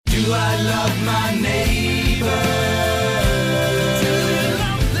Do I love my neighbor? Do you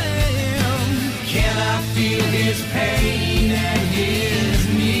love them? Can I feel his pain and his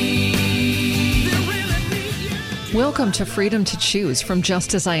need? They really need you. Welcome to Freedom to Choose from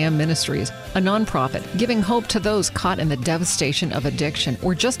Just As I Am Ministries, a nonprofit giving hope to those caught in the devastation of addiction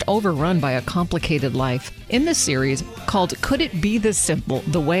or just overrun by a complicated life. In this series, called Could It Be This Simple?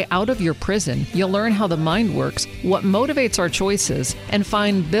 The Way Out of Your Prison, you'll learn how the mind works, what motivates our choices, and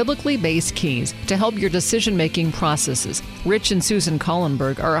find biblically based keys to help your decision-making processes. Rich and Susan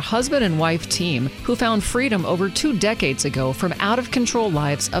Collenberg are a husband and wife team who found freedom over 2 decades ago from out-of-control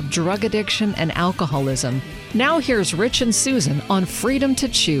lives of drug addiction and alcoholism. Now here's Rich and Susan on Freedom to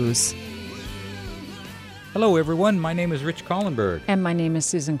Choose. Hello, everyone. My name is Rich Collenberg. And my name is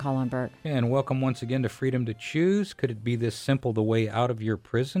Susan Collenberg. And welcome once again to Freedom to Choose. Could it be this simple, the way out of your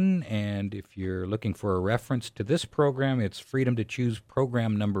prison? And if you're looking for a reference to this program, it's Freedom to Choose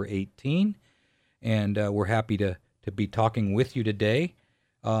program number 18. And we're happy to be talking with you today.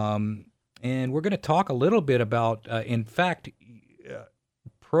 And we're going to talk a little bit about, in fact,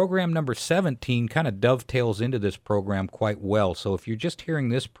 program number 17 kind of dovetails into this program quite well. So if you're just hearing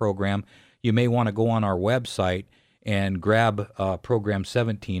this program, you may want to go on our website and grab program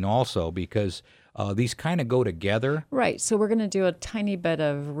 17 also, because these kind of go together. Right. So we're going to do a tiny bit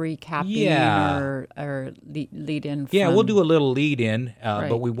of recapping or lead in. Yeah, we'll do a little lead in, Right.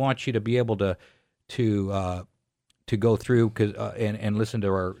 but we want you to be able to go through and listen to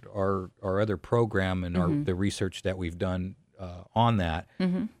our other program and the research that we've done on that.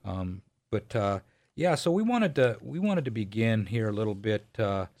 Yeah, so we wanted to begin here a little bit.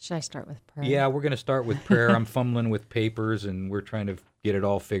 Should I start with prayer? Yeah, we're going to start with prayer. I'm fumbling with papers, and we're trying to get it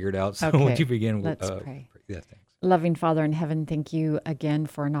all figured out. So Okay, would you begin? let's pray. Yeah, thanks. Loving Father in heaven, thank you again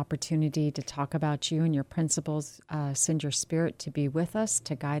for an opportunity to talk about you and your principles. Send your Spirit to be with us,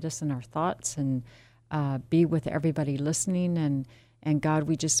 to guide us in our thoughts, and be with everybody listening. And God,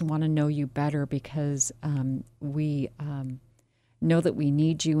 we just want to know you better because we know that we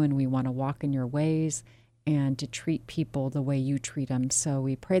need you and we want to walk in your ways and to treat people the way you treat them. So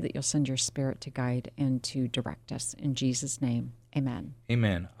we pray that you'll send your Spirit to guide and to direct us. In Jesus' name, amen.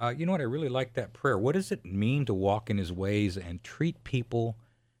 Amen. You know what? I really like that prayer. What does it mean to walk in his ways and treat people?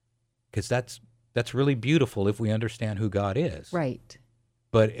 Because that's really beautiful if we understand who God is. Right.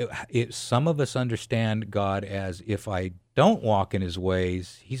 But some of us understand God as, if I don't walk in his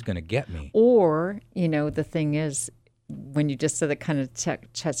ways, he's going to get me. Or, the thing is, when you just said that kind of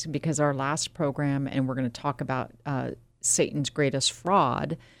checks, because our last program, and we're going to talk about Satan's greatest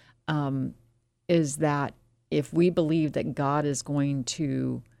fraud, is that if we believe that God is going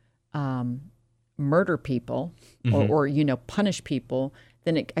to murder people or punish people,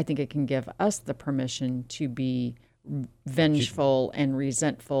 then I think it can give us the permission to be vengeful and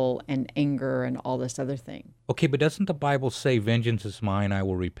resentful and anger and all this other thing. Okay, but doesn't the Bible say, vengeance is mine, I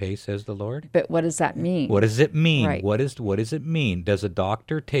will repay, says the Lord? But what does that mean? What does it mean? Right. What does it mean? Does a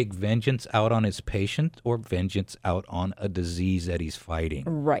doctor take vengeance out on his patient or vengeance out on a disease that he's fighting?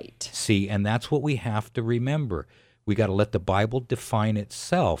 Right. See, and that's what we have to remember. We got to let the Bible define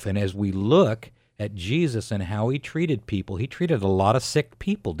itself. And as we look at Jesus and how he treated people, he treated a lot of sick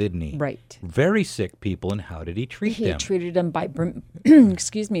people, didn't he? Right. Very sick people, and how did he treat them? He treated them by,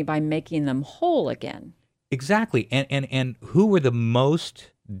 by making them whole again. Exactly. And who were the most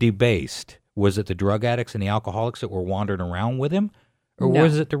debased? Was it the drug addicts and the alcoholics that were wandering around with him? Or No.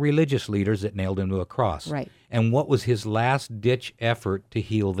 was it the religious leaders that nailed him to a cross? Right. And what was his last-ditch effort to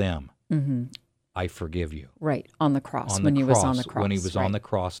heal them? Mm-hmm. I forgive you. Right, on the cross, On when the he was on the cross. When he was right. on the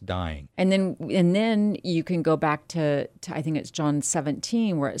cross dying. And then you can go back to I think it's John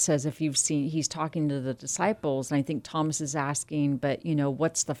 17, where it says, if you've seen, he's talking to the disciples, and I think Thomas is asking, but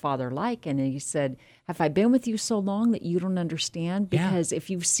what's the Father like? And he said, have I been with you so long that you don't understand? Yeah. Because if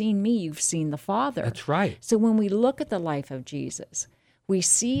you've seen me, you've seen the Father. That's right. So when we look at the life of Jesus, we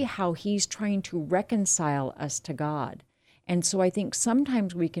see how he's trying to reconcile us to God. And so I think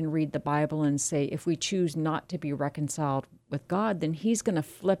sometimes we can read the Bible and say, if we choose not to be reconciled with God, then he's going to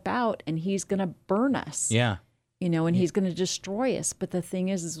flip out and he's going to burn us. Yeah. And he's going to destroy us. But the thing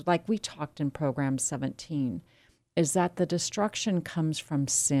is like we talked in program 17, is that the destruction comes from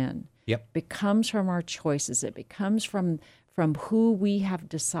sin. Yep. It comes from our choices. It becomes from who we have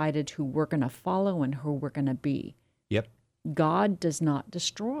decided who we're going to follow and who we're going to be. Yep. God does not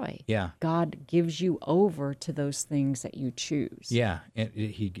destroy. Yeah. God gives you over to those things that you choose. Yeah, and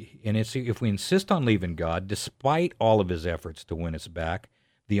if we insist on leaving God, despite all of his efforts to win us back,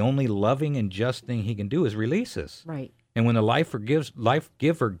 the only loving and just thing he can do is release us. Right. And when the life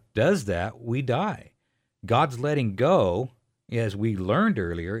giver does that, we die. God's letting go as we learned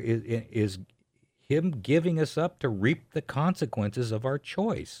earlier, is him giving us up to reap the consequences of our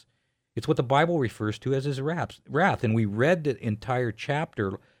choice. It's what the Bible refers to as his wrath. And we read the entire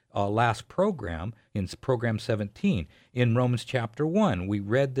chapter last program, in program 17. In Romans chapter 1, we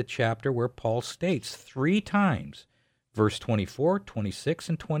read the chapter where Paul states 3 times, verse 24, 26,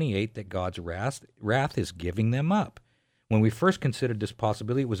 and 28, that God's wrath is giving them up. When we first considered this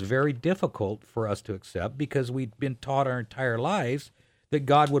possibility, it was very difficult for us to accept because we'd been taught our entire lives that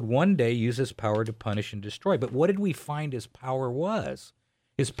God would one day use his power to punish and destroy. But what did we find his power was?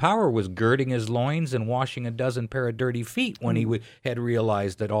 His power was girding his loins and washing a dozen pair of dirty feet when he had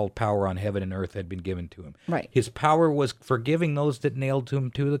realized that all power on heaven and earth had been given to him. Right. His power was forgiving those that nailed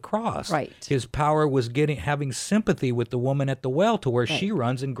him to the cross. Right. His power was having sympathy with the woman at the well to where Right. she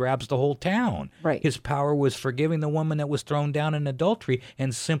runs and grabs the whole town. Right. His power was forgiving the woman that was thrown down in adultery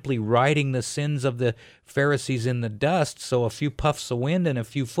and simply writing the sins of the Pharisees in the dust so a few puffs of wind and a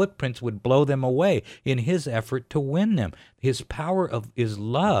few footprints would blow them away in his effort to win them. His power is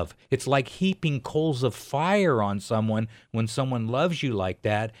love. It's like heaping coals of fire on someone when someone loves you like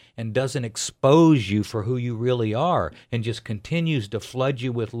that and doesn't expose you for who you really are and just continues to flood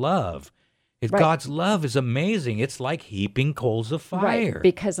you with love. Right. God's love is amazing. It's like heaping coals of fire. Right,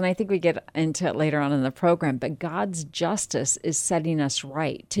 because, and I think we get into it later on in the program, but God's justice is setting us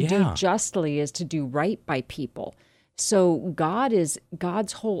right. To do Yeah. justly is to do right by people. So God's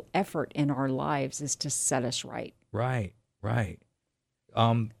whole effort in our lives is to set us right. Right.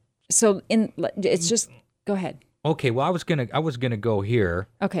 So it's just, go ahead. Okay. Well, I was gonna go here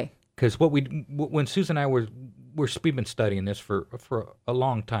Okay. because when Susan and I we've been studying this for a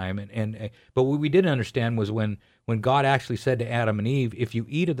long time, but what we didn't understand was when God actually said to Adam and Eve, "If you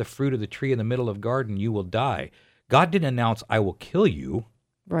eat of the fruit of the tree in the middle of the garden, you will die." God didn't announce, "I will kill you."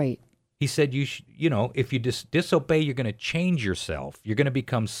 Right. He said, if you disobey, you're going to change yourself. You're going to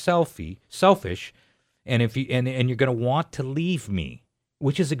become selfish, and if you and you're going to want to leave me,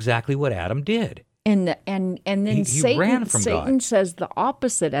 which is exactly what Adam did. And then He ran from Satan God. says the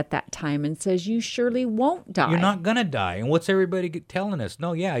opposite at that time and says, you surely won't die. You're not going to die. And what's everybody telling us?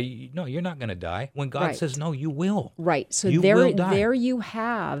 No, you're not going to die. When God Right. says, no, you will. Right. So You will die. there you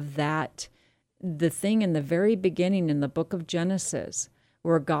have the thing in the very beginning in the book of Genesis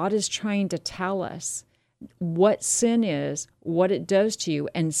where God is trying to tell us what sin is, what it does to you,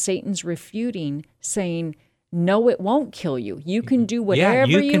 and Satan's refuting, saying, no, it won't kill you. You can do whatever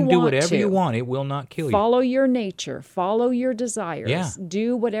you want. You can do whatever you want. It will not kill you. Follow your nature. Follow your desires. Yeah.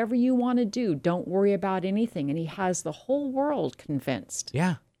 Do whatever you want to do. Don't worry about anything. And he has the whole world convinced.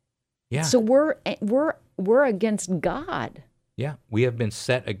 Yeah. So we're against God. Yeah. We have been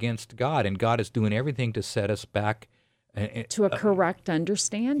set against God, and God is doing everything to set us back To a correct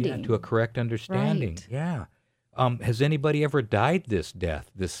understanding. Yeah, to a correct understanding. Right. Yeah. Has anybody ever died this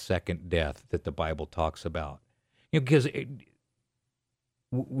second death that the Bible talks about? Because do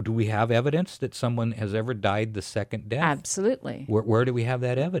we have evidence that someone has ever died the second death? Absolutely. Where do we have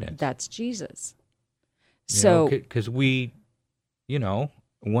that evidence? That's Jesus. You know, So 'cause we,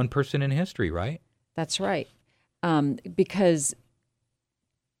 one person in history, right? that's right. Because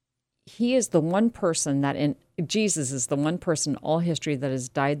he is the one person Jesus is the one person in all history that has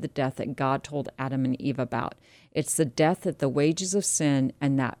died the death that God told Adam and Eve about. It's the death at the wages of sin,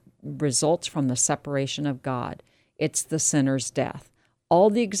 and that results from the separation of God. It's the sinner's death.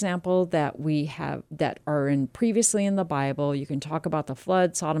 All the example that we have that are previously in the Bible, you can talk about the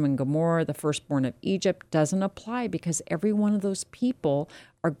flood, Sodom and Gomorrah, the firstborn of Egypt, doesn't apply because every one of those people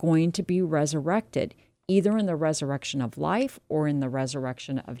are going to be resurrected, either in the resurrection of life or in the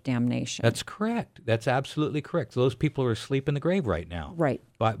resurrection of damnation. That's correct. That's absolutely correct. Those people are asleep in the grave right now. Right.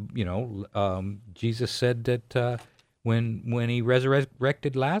 But Jesus said that when he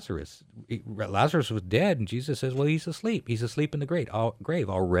resurrected Lazarus, Lazarus was dead, and Jesus says, "Well, he's asleep. He's asleep in the grave. I'll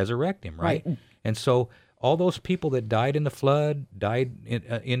resurrect him." Right. And so all those people that died in the flood, died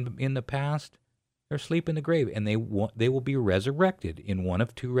in the past, they're asleep in the grave, and they will be resurrected in one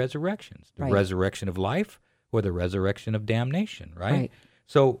of two resurrections: the Right. resurrection of life or the resurrection of damnation. Right.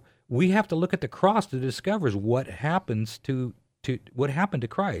 So we have to look at the cross to discover what happens to what happened to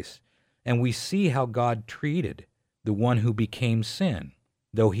Christ, and we see how God treated the one who became sin,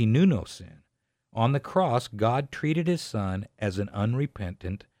 though he knew no sin. On the cross, God treated his son as an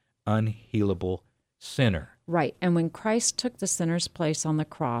unrepentant, unhealable sinner. Right. And when Christ took the sinner's place on the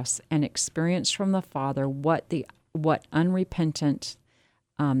cross and experienced from the Father what unrepentant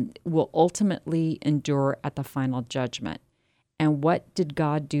will ultimately endure at the final judgment. And what did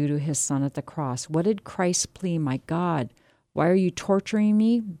God do to his son at the cross? What did Christ plead? My God, why are you torturing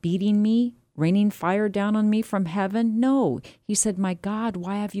me, beating me, raining fire down on me from heaven? No. He said, my God,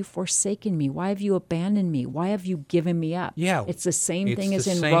 why have you forsaken me? Why have you abandoned me? Why have you given me up? Yeah. It's the same It's thing as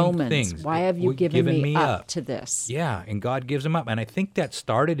the in same Romans. things. Why have you given me up to this? Yeah, and God gives him up. And I think that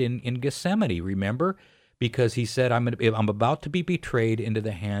started in Gethsemane, remember? Because he said, I'm about to be betrayed into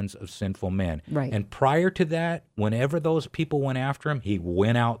the hands of sinful men. Right. And prior to that, whenever those people went after him, he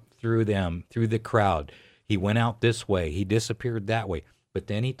went out through them, through the crowd. He went out this way. He disappeared that way. But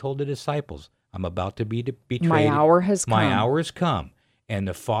then he told the disciples, I'm about to be betrayed. My hour has come. My hour has come. And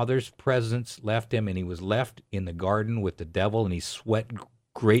the Father's presence left him, and he was left in the garden with the devil, and he sweat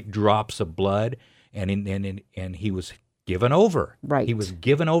great drops of blood, and he was given over. Right. He was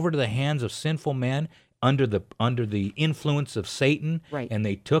given over to the hands of sinful men under the influence of Satan. Right. And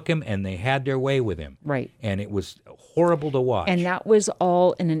they took him and they had their way with him. Right. And it was horrible to watch. And that was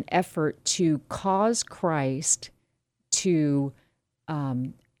all in an effort to cause Christ to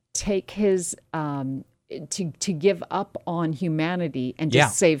take his to give up on humanity and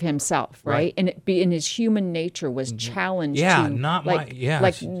just save himself, right? And his human nature was challenged. Yeah, to, not like, my. Yeah,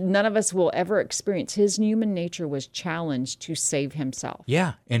 like none of us will ever experience. His human nature was challenged to save himself.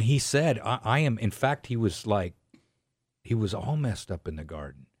 Yeah, and he said, "I am." In fact, he was all messed up in the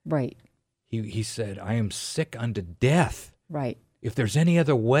garden. Right. He said, "I am sick unto death. Right. If there's any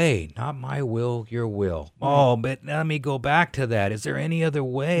other way, not my will, your will." Right. Oh, but let me go back to that. Is there any other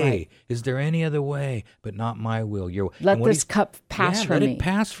way? Right. Is there any other way? But not my will, your will. Let this cup pass from let me. it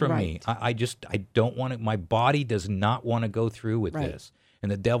pass from me. Right. I don't want it. My body does not want to go through with Right. this.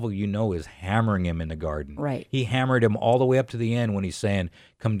 And the devil, is hammering him in the garden. Right. He hammered him all the way up to the end when he's saying,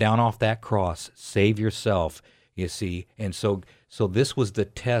 "Come down off that cross, save yourself." You see, and so this was the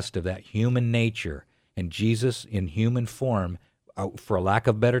test of that human nature, and Jesus, in human form, for a lack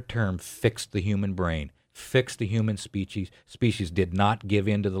of a better term, fixed the human brain, fixed the human species, did not give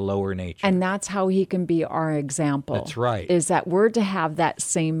in to the lower nature. And that's how he can be our example. That's right. Is that we're to have that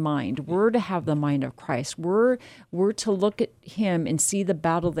same mind. We're to have the mind of Christ. We're to look at him and see the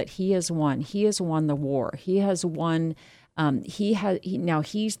battle that he has won. He has won the war. He has won. Now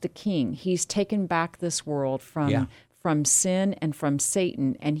he's the king. He's taken back this world from sin and from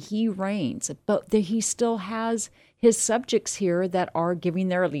Satan, and he reigns. But he still has his subjects here that are giving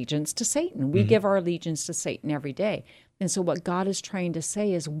their allegiance to Satan. We give our allegiance to Satan every day. And so what God is trying to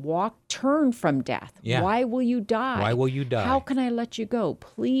say is turn from death. Yeah. Why will you die? Why will you die? How can I let you go?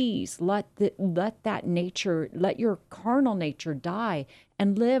 Please let that nature, let your carnal nature die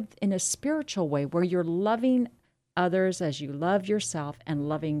and live in a spiritual way where you're loving others as you love yourself and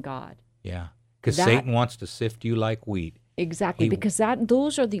loving God. Yeah, because Satan wants to sift you like wheat. Exactly, because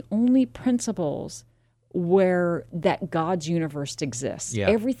those are the only principles where that God's universe exists. Yeah.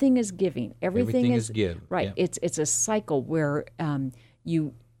 Everything is giving. Everything is give. Right. Yeah. It's a cycle where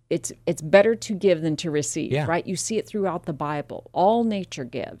it's better to give than to receive. Yeah. Right. You see it throughout the Bible. All nature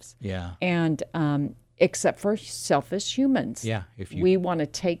gives. Yeah. And except for selfish humans. Yeah. We want to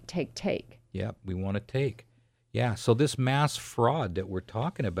take. Yeah, we want to take. Yeah, so this mass fraud that we're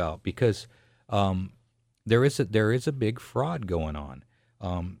talking about, because there is a big fraud going on.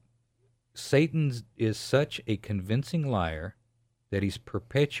 Satan is such a convincing liar that he's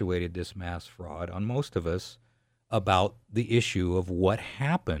perpetuated this mass fraud on most of us about the issue of what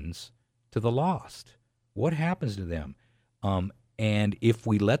happens to the lost. What happens to them? And if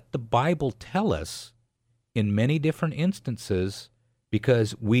we let the Bible tell us in many different instances,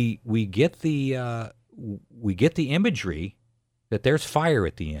 because we get the imagery that there's fire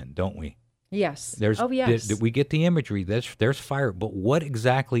at the end, don't we? Yes. Yes. We get the imagery. There's fire, but what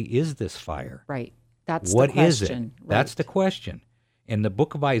exactly is this fire? Right. That's what the question. Is it? Right. That's the question. And the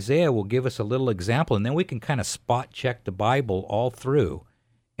book of Isaiah will give us a little example, and then we can kind of spot check the Bible all through,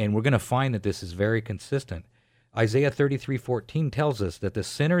 and we're going to find that this is very consistent. Isaiah 33:14 tells us that the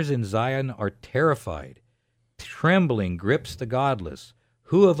sinners in Zion are terrified. Trembling grips the godless.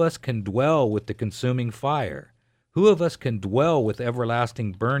 Who of us can dwell with the consuming fire? Who of us can dwell with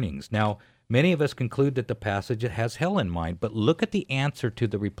everlasting burnings? Now, many of us conclude that the passage has hell in mind, but look at the answer to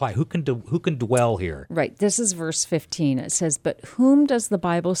the reply. Who can dwell here? Right. This is verse 15. It says, "But whom does the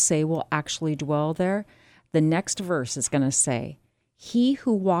Bible say will actually dwell there?" The next verse is going to say, "He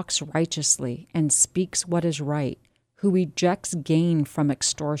who walks righteously and speaks what is right, who rejects gain from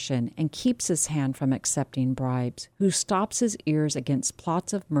extortion and keeps his hand from accepting bribes, who stops his ears against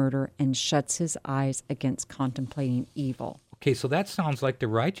plots of murder and shuts his eyes against contemplating evil." Okay, so that sounds like the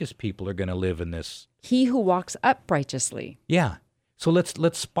righteous people are going to live in this. He who walks uprighteously. Yeah. So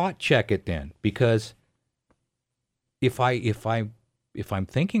let's spot check it then, because if I'm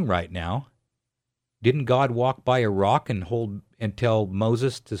thinking right now, Didn't God walk by a rock and tell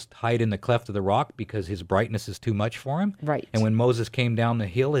Moses to hide in the cleft of the rock because his brightness is too much for him? Right. And when Moses came down the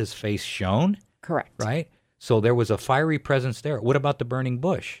hill, his face shone, Correct. right? So there was a fiery presence there. What about the burning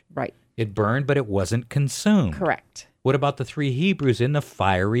bush? Right. It burned, but it wasn't consumed. Correct. What about the 3 Hebrews in the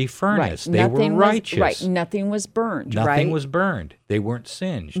fiery furnace? Right. They were righteous. Right. Nothing was burned. Nothing right? was burned. They weren't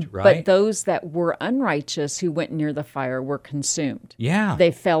singed, right? But those that were unrighteous who went near the fire were consumed. Yeah. They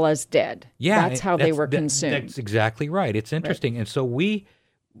fell as dead. Yeah, That's how they were consumed. That's exactly right. It's interesting, and so we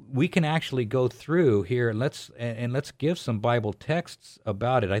can actually go through here and let's give some Bible texts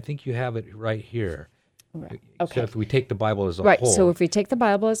about it. I think you have it right here. Right. So Okay. if we take the Bible as a Right. whole, So if we take the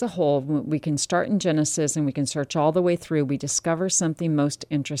Bible as a whole, we can start in Genesis and we can search all the way through. We discover something most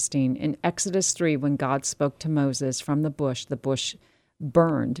interesting. In Exodus 3, when God spoke to Moses from the bush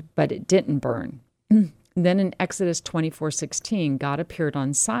burned, but it didn't burn. Then in Exodus 24:16, God appeared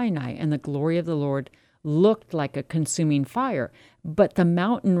on Sinai, and the glory of the Lord looked like a consuming fire. But the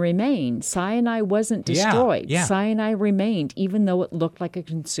mountain remained. Sinai wasn't destroyed. yeah. Sinai remained, even though it looked like a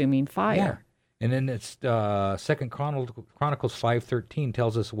consuming fire. yeah. And then it's Second Chronicles 5:13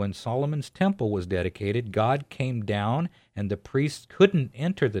 tells us when Solomon's temple was dedicated, God came down, and the priests couldn't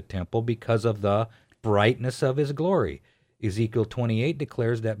enter the temple because of the brightness of his glory. Ezekiel 28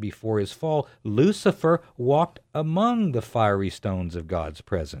 declares that before his fall, Lucifer walked among the fiery stones of God's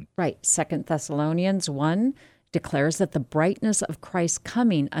presence. Right. 2 Thessalonians 1 declares that the brightness of Christ's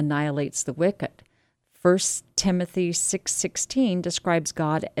coming annihilates the wicked. 1 Timothy 6:16 describes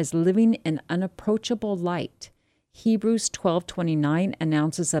God as living in unapproachable light. Hebrews 12:29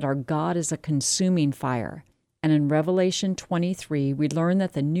 announces that our God is a consuming fire. And in Revelation 23, we learn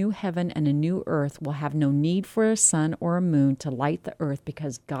that the new heaven and a new earth will have no need for a sun or a moon to light the earth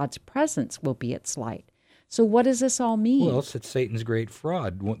because God's presence will be its light. So what does this all mean? Well, it's Satan's great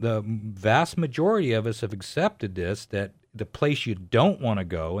fraud. The vast majority of us have accepted this, that the place you don't want to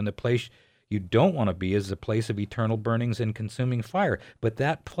go and the place you don't want to be is the place of eternal burnings and consuming fire. But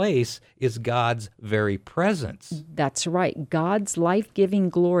that place is God's very presence. That's right. God's life-giving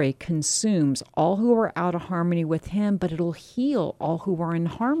glory consumes all who are out of harmony with him, but it'll heal all who are in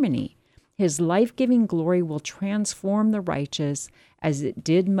harmony. His life-giving glory will transform the righteous as it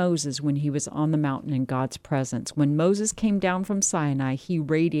did Moses when he was on the mountain in God's presence. When Moses came down from Sinai, he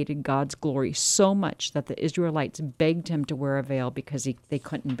radiated God's glory so much that the Israelites begged him to wear a veil because they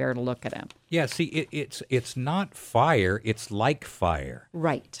couldn't bear to look at him. Yeah, see, it's not fire, it's like fire.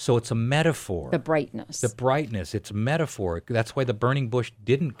 Right. So it's a metaphor. The brightness. The brightness, it's metaphoric. That's why the burning bush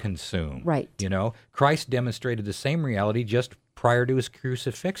didn't consume. Right. You know, Christ demonstrated the same reality just prior to his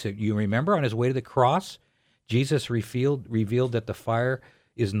crucifixion. You remember on his way to the cross, Jesus revealed that the fire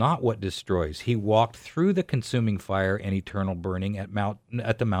is not what destroys. He walked through the consuming fire and eternal burning at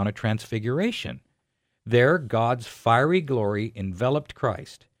the Mount of Transfiguration. There, God's fiery glory enveloped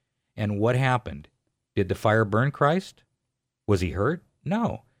Christ. And what happened? Did the fire burn Christ? Was he hurt?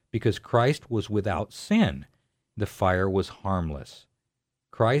 No, because Christ was without sin. The fire was harmless.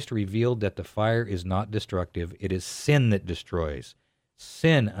 Christ revealed that the fire is not destructive. It is sin that destroys.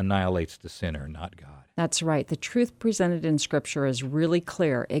 Sin annihilates the sinner, not God. That's right. The truth presented in Scripture is really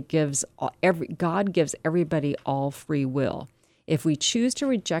clear. It gives God gives everybody all free will. If we choose to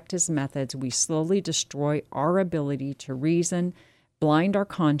reject his methods, we slowly destroy our ability to reason, blind our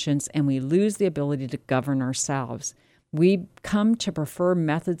conscience, and we lose the ability to govern ourselves. We come to prefer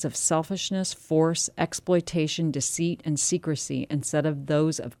methods of selfishness, force, exploitation, deceit, and secrecy instead of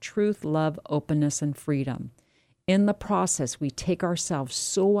those of truth, love, openness, and freedom. In the process, we take ourselves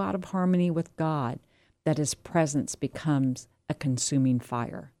so out of harmony with God that his presence becomes a consuming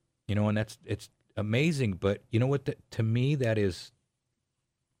fire. You know, and it's amazing, but you know what? To me, that is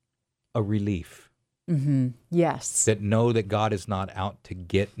a relief. Mm-hmm. Yes. That know that God is not out to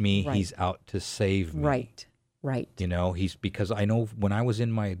get me; Right. He's out to save me. Right. Right. You know, because I know when I was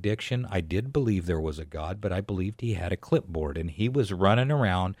in my addiction, I did believe there was a God, but I believed he had a clipboard and he was running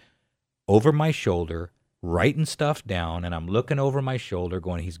around over my shoulder, writing stuff down, and I'm looking over my shoulder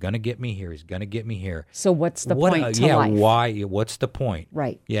going, he's going to get me here. He's going to get me here. So what's the point to life? Why? What's the point?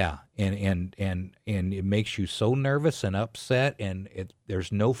 Right. Yeah. And it makes you so nervous and upset, and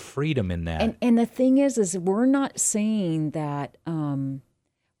there's no freedom in that. And the thing is we're not saying that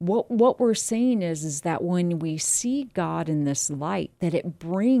what we're saying is that when we see God in this light, that it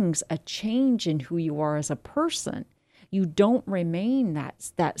brings a change in who you are as a person. You don't remain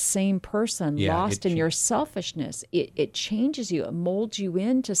that same person lost in your selfishness. It changes you. It molds you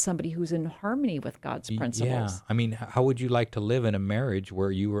into somebody who's in harmony with God's principles. Yeah. I mean, how would you like to live in a marriage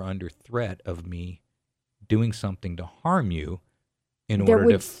where you were under threat of me doing something to harm you in There order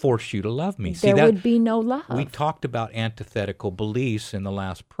to would- force you to love me. See, there that would be no love. we talked about antithetical beliefs in the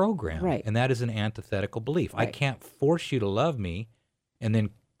last program, Right. and that is an antithetical belief. I Right. can't force you to love me and then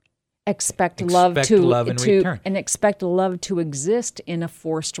expect love expect to love in return. and expect love to exist in a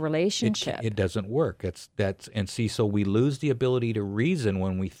forced relationship. it doesn't work. So we lose the ability to reason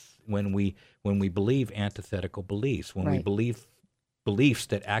when we believe antithetical beliefs, when we Right. believe beliefs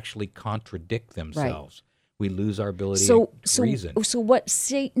that actually contradict themselves. We lose our ability so to reason. so what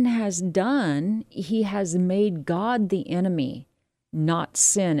Satan has done, he has made God the enemy, not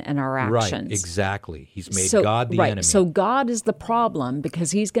sin and our actions. Right, exactly. He's made God the enemy. So God is the problem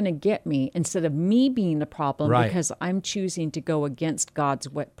because he's going to get me instead of me being the problem Right. because I'm choosing to go against God's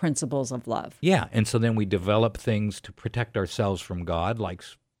principles of love. Yeah, and so then we develop things to protect ourselves from God, like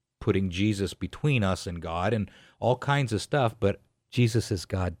putting Jesus between us and God and all kinds of stuff, but Jesus is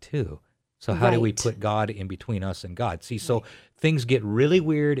God too. So how do we Right. put God in between us and God? See, so things get really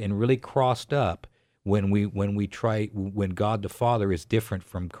weird and really crossed up when God the Father is different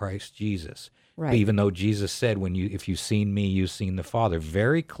from Christ Jesus. Right. Even though Jesus said, if you've seen me, you've seen the Father,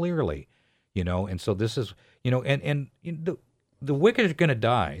 very clearly, and so this is, and the wicked are going to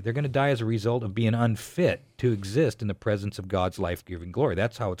die. They're going to die as a result of being unfit to exist in the presence of God's life-giving glory.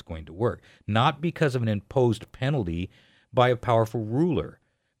 That's how it's going to work. Not because of an imposed penalty by a powerful ruler,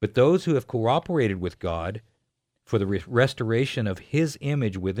 but those who have cooperated with God for the restoration of his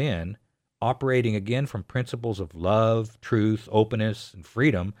image within, operating again from principles of love, truth, openness, and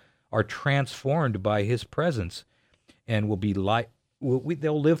freedom, are transformed by his presence and will be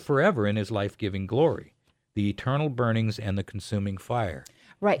they'll live forever in his life-giving glory, the eternal burnings and the consuming fire.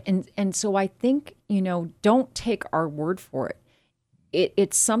 Right. And so I think, don't take our word for it.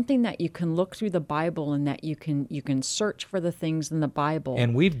 It's something that you can look through the Bible and that you can search for the things in the Bible.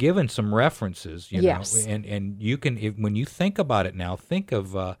 And we've given some references, Yes. and you can, when you think about it now, think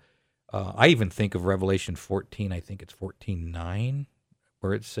of, I even think of Revelation 14, I think it's 14:9,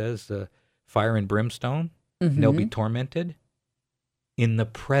 where it says, fire and brimstone, and they'll be tormented in the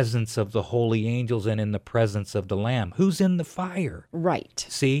presence of the holy angels and in the presence of the Lamb. Who's in the fire? Right.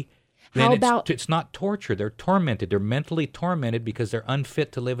 See? How Then about- it's not torture. They're tormented. They're mentally tormented because they're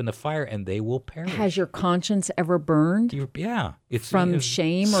unfit to live in the fire, and they will perish. Has your conscience ever burned Yeah. It's from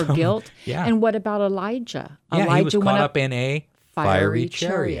shame or guilt? Yeah. And what about Elijah? Yeah, Elijah he was went caught up in a fiery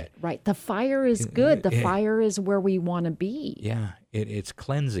chariot. Right. The fire is good. The Yeah. fire is where we want to be. Yeah, it's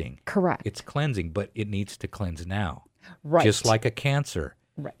cleansing. Correct. It's cleansing, but it needs to cleanse now. Right. Just like a cancer.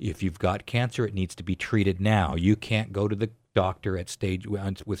 Right. If you've got cancer, it needs to be treated now. You can't go to the doctor with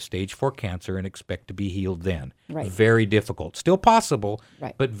stage 4 cancer and expect to be healed then. Right. Very difficult. Still possible,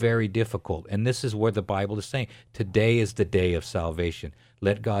 Right. but very difficult. And this is where the Bible is saying, today is the day of salvation.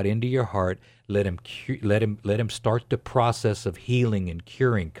 Let God into your heart. Let him start the process of healing and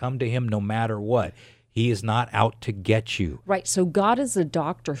curing. Come to him no matter what. He is not out to get you. Right. So God is a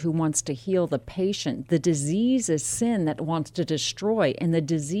doctor who wants to heal the patient. The disease is sin that wants to destroy, and the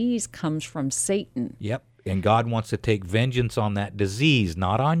disease comes from Satan. Yep. And God wants to take vengeance on that disease,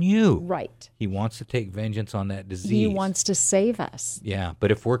 not on you. Right. He wants to take vengeance on that disease. He wants to save us. Yeah,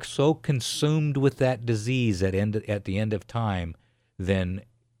 but if we're so consumed with that disease at the end of time, then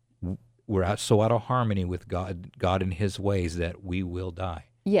we're so out of harmony with God and his ways that we will die.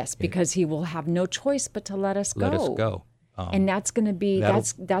 Yes, because he will have no choice but to let us go. Let us go. And that's going to be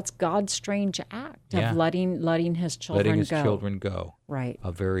that'll- that's God's strange act Yeah. of letting his children Letting his go. children go. Right.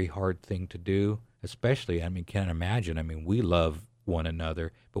 A very hard thing to do, especially, can't imagine. We love one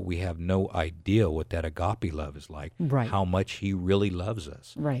another, but we have no idea what that agape love is like. Right. How much he really loves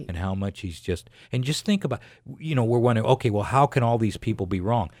us. Right. And how much just think about, we're wondering, okay, well, how can all these people be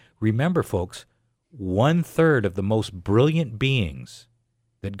wrong? Remember, folks, 1/3 of the most brilliant beings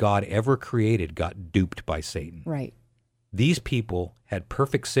that God ever created got duped by Satan. Right. These people had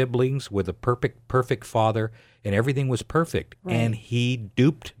perfect siblings with a perfect father, and everything was perfect, and he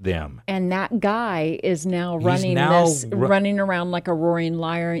duped them. And that guy is now He's running now running around like a roaring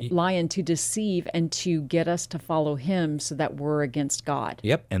lion to deceive and to get us to follow him so that we're against God.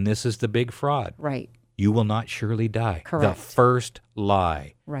 Yep, and this is the big fraud. Right. You will not surely die. Correct. The first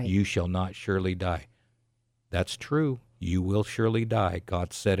lie. Right. You shall not surely die. That's true. You will surely die.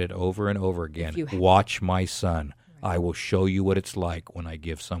 God said it over and over again. Watch my son. I will show you what it's like when I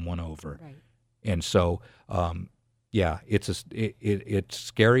give someone over. Right. And so, it's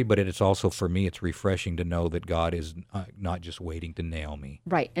scary, but it's also, for me, it's refreshing to know that God is not just waiting to nail me.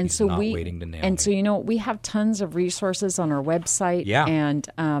 Right. And He's so not we waiting to nail and me. so we have tons of resources on our website. Yeah. And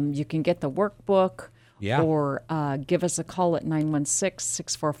you can get the workbook. Yeah. Or give us a call at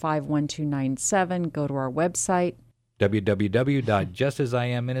 916-645-1297. Go to our website.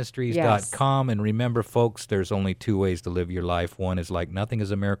 www.justasiamministries.com. And remember, folks, there's only two ways to live your life. One is like nothing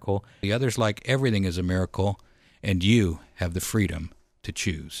is a miracle. The other is like everything is a miracle. And you have the freedom to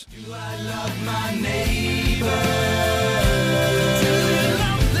choose. Do I love my neighbor? Do you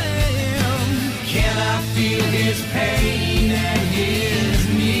love them? Can I feel his pain and his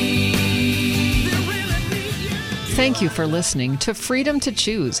need? They really need you. Thank you for listening to Freedom to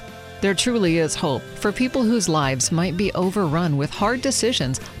Choose. There truly is hope for people whose lives might be overrun with hard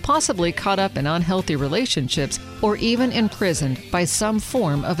decisions, possibly caught up in unhealthy relationships, or even imprisoned by some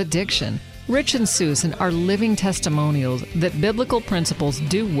form of addiction. Rich and Susan are living testimonials that biblical principles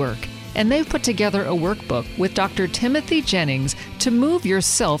do work, and they've put together a workbook with Dr. Timothy Jennings to move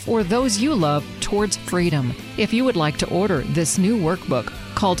yourself or those you love towards freedom. If you would like to order this new workbook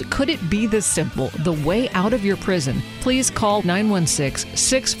called Could It Be This Simple? The Way Out of Your Prison, please call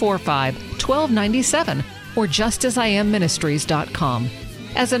 916-645-1297 or JustAsIamMinistries.com.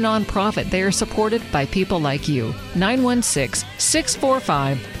 As a nonprofit, they are supported by people like you.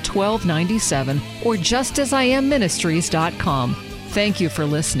 916-645-1297 or JustAsIamMinistries.com. Thank you for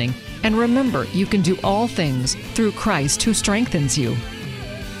listening. And remember, you can do all things through Christ who strengthens you.